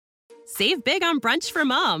Save big on brunch for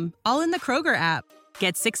mom, all in the Kroger app.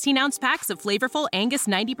 Get 16-ounce packs of flavorful Angus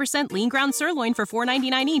 90% lean ground sirloin for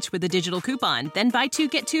 $4.99 each with a digital coupon. Then buy 2,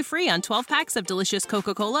 get 2 free on 12 packs of delicious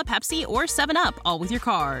Coca-Cola, Pepsi, or 7-Up, all with your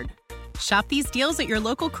card. Shop these deals at your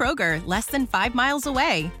local Kroger, less than 5 miles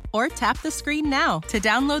away. Or tap the screen now to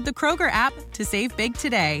download the Kroger app to save big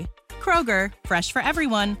today. Kroger, fresh for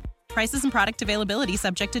everyone. Prices and product availability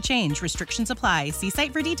subject to change. Restrictions apply. See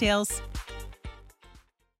site for details.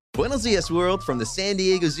 Buenos dias, world, from the San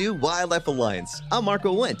Diego Zoo Wildlife Alliance. I'm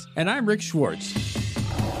Marco Wendt. And I'm Rick Schwartz.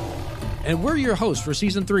 And we're your hosts for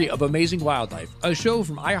Season 3 of Amazing Wildlife, a show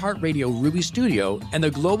from iHeartRadio Ruby Studio and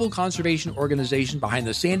the global conservation organization behind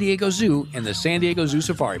the San Diego Zoo and the San Diego Zoo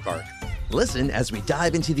Safari Park. Listen as we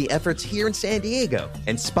dive into the efforts here in San Diego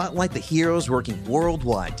and spotlight the heroes working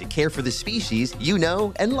worldwide to care for the species you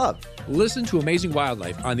know and love. Listen to Amazing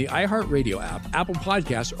Wildlife on the iHeartRadio app, Apple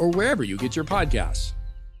Podcasts, or wherever you get your podcasts.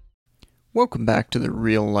 Welcome back to the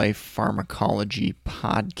Real Life Pharmacology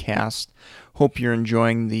Podcast. Hope you're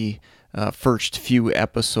enjoying the first few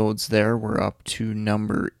episodes there. We're up to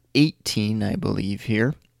number 18, I believe,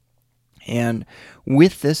 here. And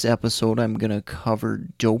with this episode, I'm going to cover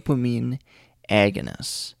dopamine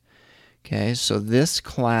agonists. Okay, so this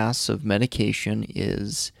class of medication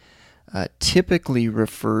is typically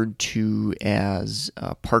referred to as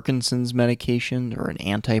Parkinson's medication or an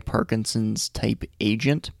anti-Parkinson's type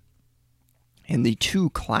agent. And the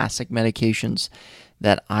two classic medications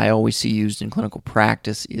that I always see used in clinical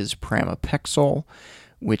practice is pramipexole,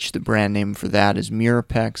 which the brand name for that is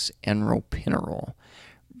Mirapex, and ropinirole.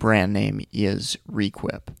 Brand name is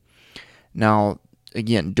Requip. Now,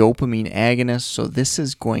 again, dopamine agonists, so this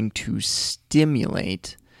is going to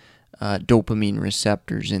stimulate dopamine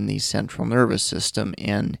receptors in the central nervous system,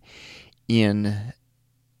 and in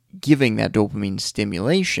giving that dopamine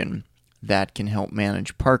stimulation, that can help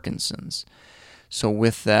manage Parkinson's. So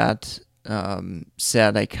with that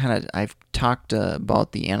said, I've talked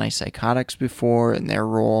about the antipsychotics before and their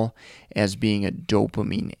role as being a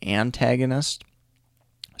dopamine antagonist.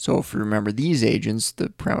 So if you remember these agents, the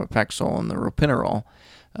pramipexole and the ropinirole,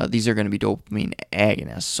 these are going to be dopamine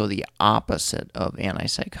agonists, so the opposite of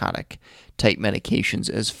antipsychotic type medications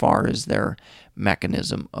as far as their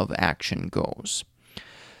mechanism of action goes.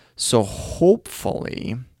 So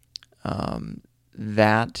hopefully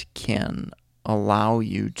that can allow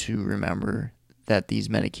you to remember that these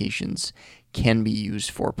medications can be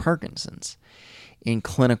used for Parkinson's. In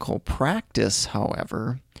clinical practice,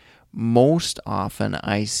 however, most often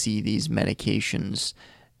I see these medications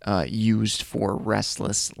used for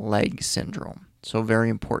restless leg syndrome. So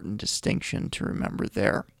very important distinction to remember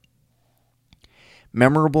there.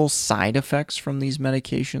 Memorable side effects from these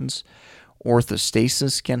medications: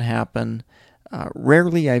 orthostasis can happen.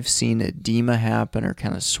 Rarely I've seen edema happen or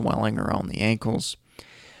kind of swelling around the ankles.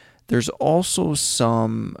 There's also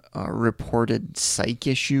some reported psych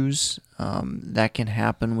issues that can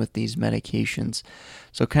happen with these medications.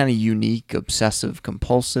 So kind of unique obsessive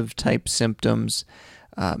compulsive type symptoms,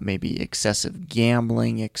 maybe excessive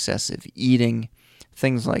gambling, excessive eating,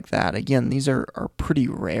 things like that. Again, these are pretty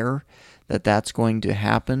rare that that's going to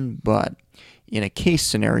happen, but in a case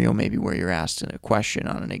scenario, maybe where you're asked a question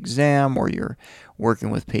on an exam or you're working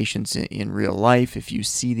with patients in real life, if you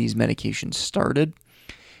see these medications started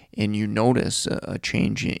and you notice a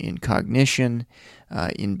change in cognition,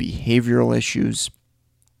 in behavioral issues,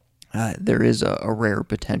 there is a rare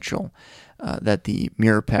potential that the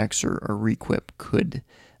Mirapex or Requip could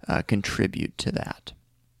contribute to that.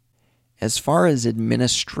 As far as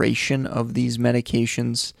administration of these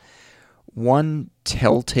medications, one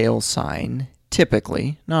telltale sign,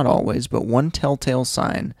 typically, not always, but one telltale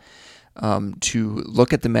sign to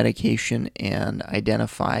look at the medication and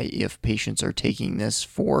identify if patients are taking this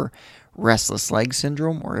for restless leg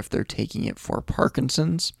syndrome or if they're taking it for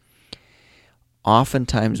Parkinson's.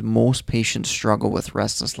 Oftentimes, most patients struggle with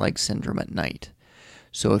restless leg syndrome at night.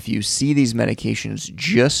 So if you see these medications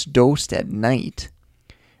just dosed at night,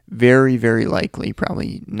 very, very likely,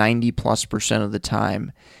 probably 90+% of the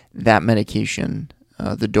time, that medication,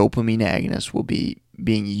 the dopamine agonist, will be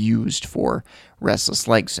being used for restless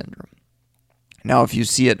leg syndrome. Now, if you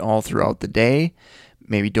see it all throughout the day,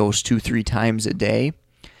 maybe dose 2-3 times a day,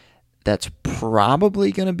 that's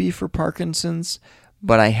probably going to be for Parkinson's,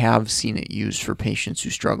 but I have seen it used for patients who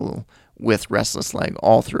struggle with restless leg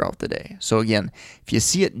all throughout the day. So again, if you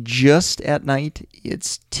see it just at night,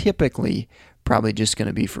 it's typically probably just going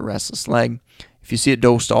to be for restless leg. If you see it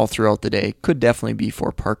dosed all throughout the day, it could definitely be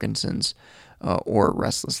for Parkinson's or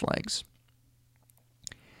restless legs.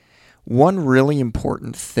 One really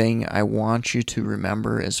important thing I want you to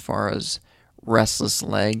remember as far as restless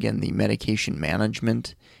leg and the medication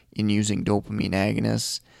management in using dopamine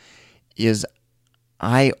agonists is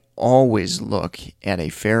I always look at a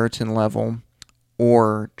ferritin level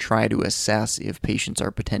or try to assess if patients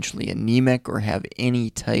are potentially anemic or have any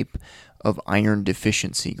type of iron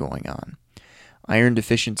deficiency going on. Iron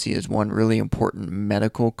deficiency is one really important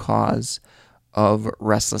medical cause of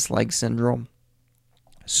restless leg syndrome.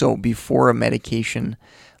 So before a medication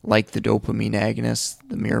like the dopamine agonists,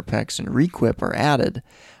 the Mirapex and Requip are added,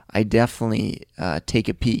 I definitely take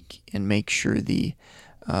a peek and make sure the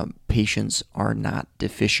patients are not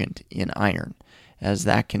deficient in iron, as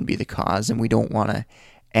that can be the cause, and we don't want to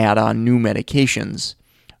add on new medications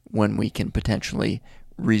when we can potentially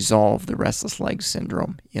resolve the restless leg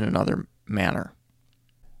syndrome in another manner.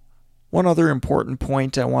 One other important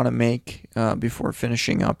point I want to make before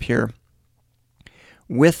finishing up here,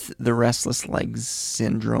 with the restless leg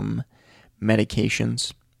syndrome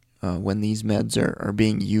medications, when these meds are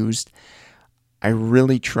being used, I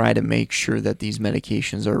really try to make sure that these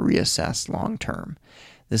medications are reassessed long term.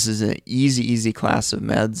 This is an easy class of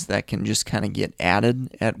meds that can just kind of get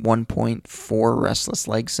added at one point for restless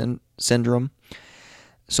leg syndrome.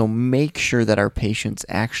 So make sure that our patients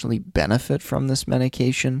actually benefit from this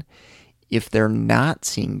medication. If they're not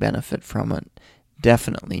seeing benefit from it,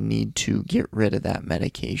 definitely need to get rid of that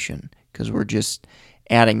medication, because we're just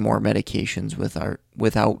adding more medications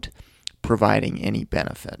without providing any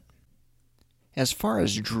benefit. As far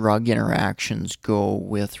as drug interactions go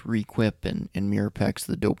with Requip and Mirapex,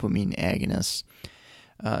 the dopamine agonists,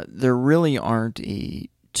 there really aren't a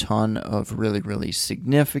ton of really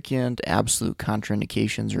significant absolute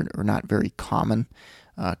contraindications or not very common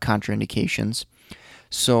contraindications.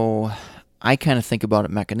 So I kind of think about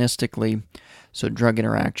it mechanistically. So drug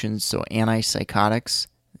interactions, so antipsychotics,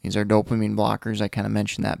 these are dopamine blockers. I kind of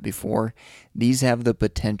mentioned that before. These have the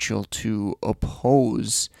potential to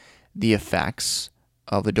oppose the effects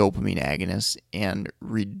of a dopamine agonist and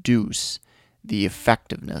reduce the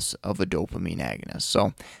effectiveness of a dopamine agonist.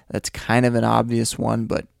 So that's kind of an obvious one,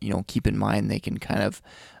 but keep in mind they can kind of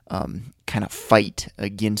fight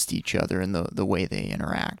against each other in the way they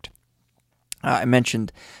interact. I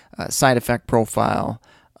mentioned side effect profile,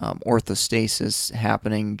 orthostasis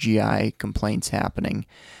happening, GI complaints happening,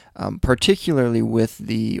 particularly with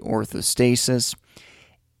the orthostasis.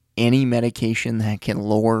 Any medication that can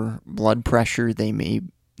lower blood pressure,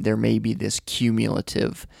 there may be this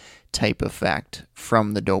cumulative type effect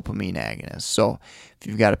from the dopamine agonist. So if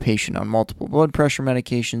you've got a patient on multiple blood pressure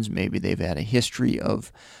medications, maybe they've had a history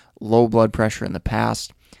of low blood pressure in the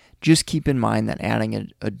past, just keep in mind that adding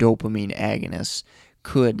a dopamine agonist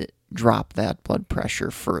could drop that blood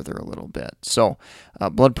pressure further a little bit. So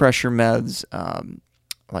blood pressure meds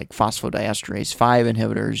like phosphodiesterase 5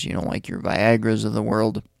 inhibitors, like your Viagras of the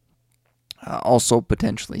world, also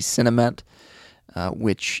potentially Sinemet,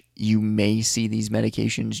 which you may see these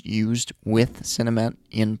medications used with Sinemet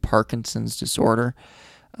in Parkinson's disorder.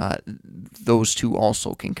 Those two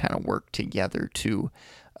also can kind of work together to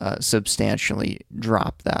substantially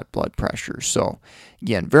drop that blood pressure. So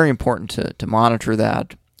again, very important to monitor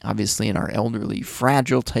that. Obviously, in our elderly,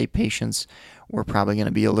 fragile type patients, we're probably going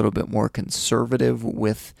to be a little bit more conservative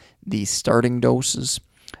with the starting doses.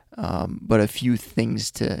 But a few things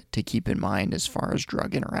to keep in mind as far as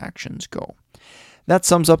drug interactions go. That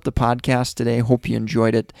sums up the podcast today. Hope you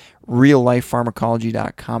enjoyed it.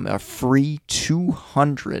 RealLifePharmacology.com, a free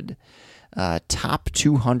 200 top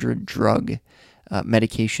 200 drug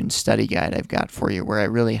medication study guide I've got for you, where I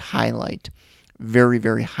really highlight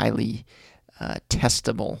very highly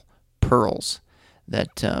testable pearls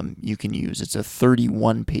that you can use. It's a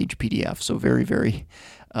 31-page PDF, so very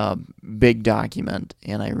big document,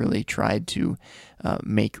 and I really tried to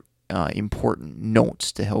make important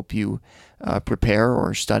notes to help you prepare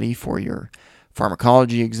or study for your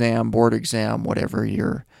pharmacology exam, board exam, whatever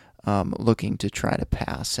you're looking to try to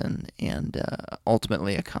pass and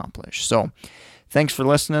ultimately accomplish. So thanks for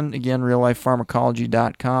listening. Again,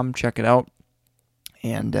 reallifepharmacology.com. Check it out,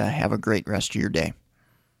 and have a great rest of your day.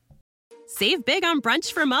 Save big on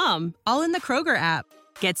brunch for mom, all in the Kroger app.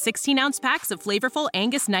 Get 16-ounce packs of flavorful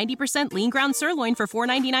Angus 90% lean ground sirloin for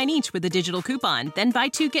 $4.99 each with a digital coupon. Then buy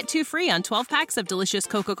 2, get 2 free on 12 packs of delicious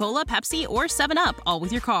Coca-Cola, Pepsi, or 7-Up, all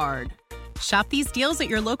with your card. Shop these deals at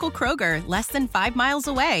your local Kroger, less than 5 miles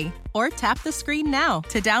away. Or tap the screen now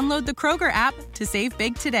to download the Kroger app to save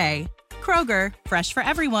big today. Kroger, fresh for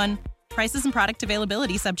everyone. Prices and product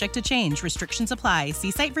availability subject to change. Restrictions apply.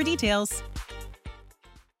 See site for details.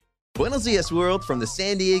 Buenos dias, world, from the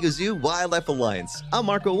San Diego Zoo Wildlife Alliance. I'm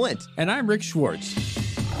Marco Wendt. And I'm Rick Schwartz.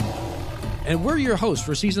 And we're your hosts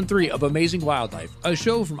for Season 3 of Amazing Wildlife, a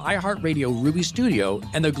show from iHeartRadio Ruby Studio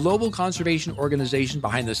and the global conservation organization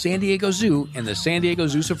behind the San Diego Zoo and the San Diego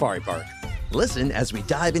Zoo Safari Park. Listen as we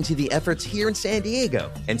dive into the efforts here in San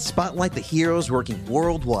Diego and spotlight the heroes working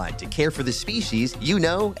worldwide to care for the species you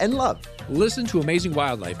know and love. Listen to Amazing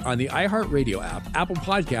Wildlife on the iHeartRadio app, Apple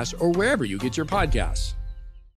Podcasts, or wherever you get your podcasts.